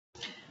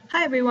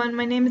Hi everyone,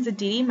 my name is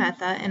Aditi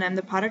Mehta and I'm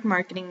the Product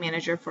Marketing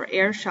Manager for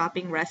Air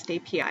Shopping REST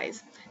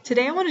APIs.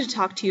 Today I wanted to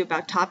talk to you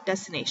about Top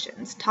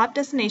Destinations. Top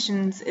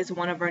Destinations is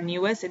one of our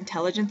newest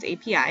intelligence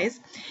APIs.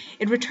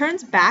 It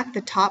returns back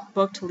the top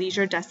booked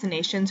leisure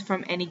destinations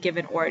from any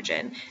given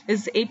origin.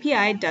 This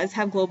API does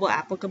have global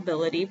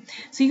applicability,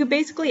 so you could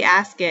basically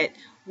ask it,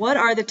 what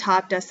are the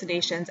top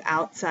destinations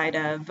outside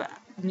of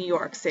New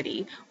York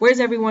City? Where's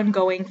everyone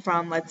going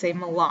from, let's say,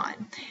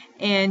 Milan?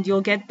 And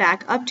you'll get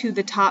back up to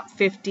the top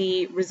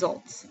 50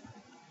 results.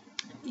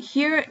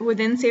 Here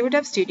within Sabre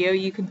Dev Studio,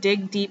 you can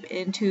dig deep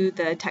into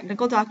the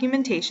technical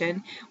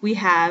documentation. We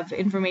have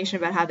information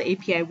about how the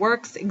API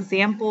works,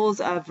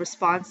 examples of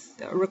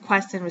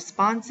requests and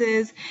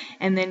responses,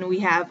 and then we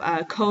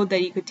have code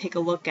that you could take a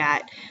look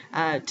at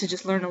to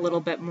just learn a little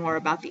bit more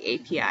about the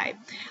API.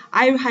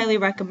 I highly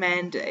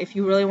recommend, if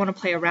you really want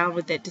to play around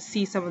with it, to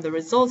see some of the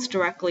results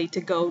directly, to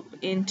go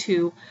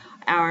into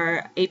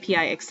our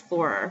API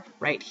Explorer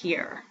right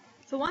here.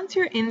 So once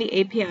you're in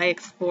the API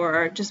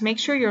Explorer, just make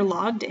sure you're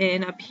logged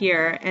in up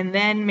here and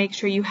then make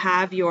sure you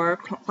have your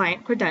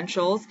client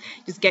credentials.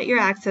 Just get your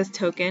access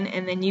token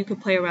and then you can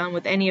play around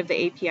with any of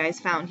the APIs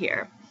found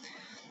here.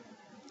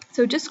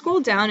 So just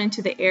scroll down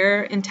into the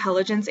Air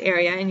Intelligence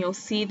area and you'll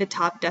see the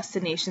Top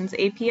Destinations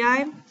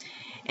API.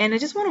 And I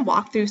just want to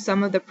walk through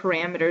some of the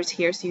parameters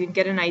here so you can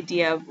get an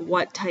idea of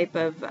what type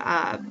of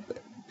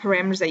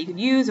parameters that you can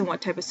use and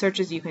what type of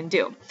searches you can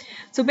do.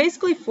 So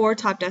basically for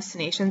top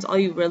destinations, all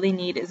you really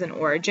need is an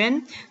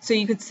origin. So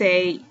you could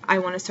say, I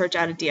want to search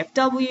out of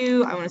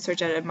DFW, I want to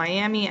search out of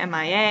Miami,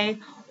 MIA,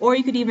 or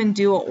you could even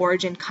do an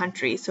origin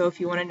country. So if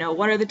you want to know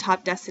what are the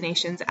top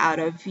destinations out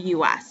of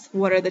US,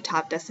 what are the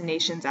top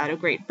destinations out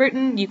of Great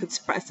Britain, you could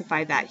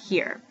specify that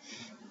here.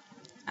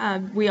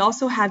 We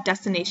also have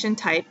destination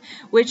type,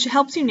 which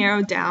helps you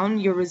narrow down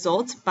your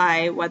results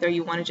by whether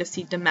you want to just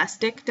see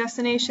domestic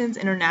destinations,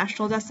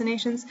 international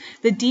destinations.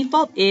 The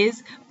default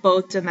is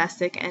both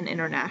domestic and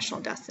international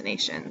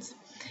destinations.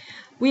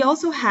 We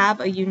also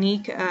have a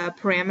unique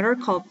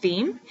parameter called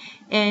theme,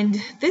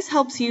 and this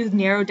helps you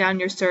narrow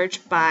down your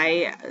search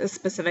by a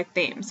specific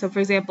theme. So for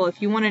example,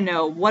 if you want to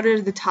know what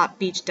are the top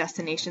beach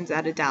destinations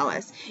out of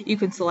Dallas, you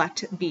can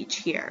select beach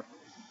here.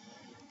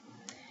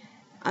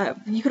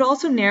 You could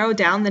also narrow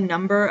down the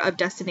number of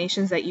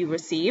destinations that you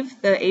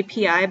receive. The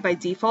API by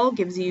default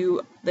gives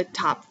you the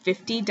top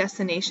 50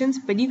 destinations,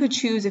 but you could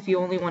choose if you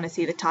only want to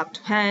see the top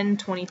 10,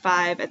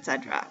 25,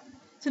 etc.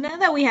 So now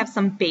that we have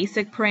some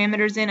basic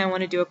parameters in, I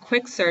want to do a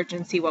quick search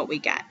and see what we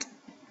get.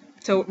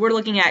 So we're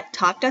looking at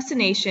top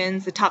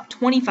destinations, the top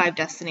 25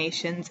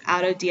 destinations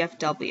out of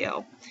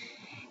DFW.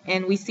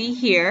 And we see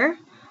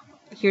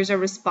here's our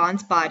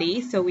response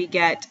body. So we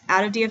get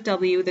out of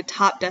DFW, the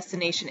top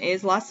destination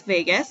is Las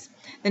Vegas.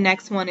 The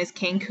next one is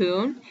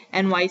Cancun,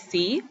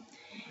 NYC.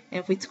 And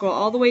if we scroll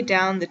all the way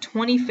down, the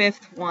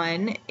 25th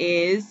one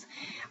is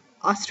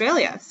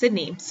Australia,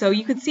 Sydney. So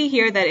you can see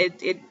here that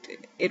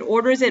it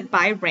orders it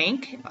by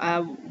rank,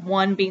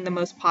 1 being the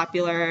most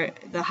popular,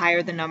 the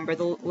higher the number,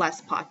 the less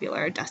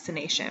popular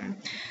destination.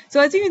 So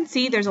as you can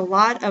see, there's a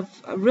lot of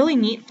really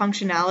neat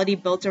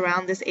functionality built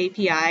around this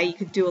API. You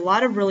could do a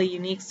lot of really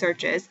unique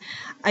searches.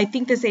 I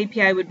think this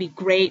API would be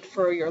great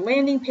for your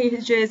landing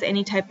pages,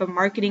 any type of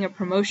marketing or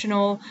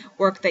promotional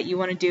work that you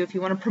want to do. If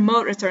you want to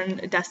promote a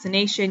certain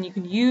destination, you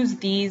can use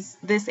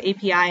this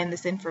API and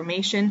this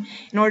information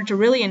in order to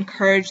really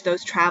encourage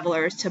those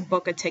travelers to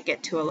book a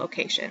ticket to a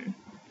location.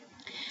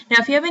 Now,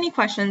 if you have any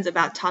questions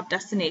about top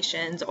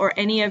destinations or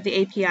any of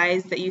the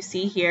APIs that you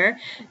see here,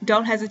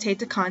 don't hesitate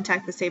to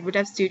contact the Sabre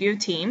Dev Studio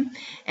team,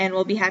 and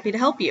we'll be happy to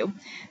help you.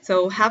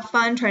 So have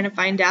fun trying to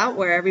find out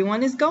where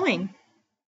everyone is going.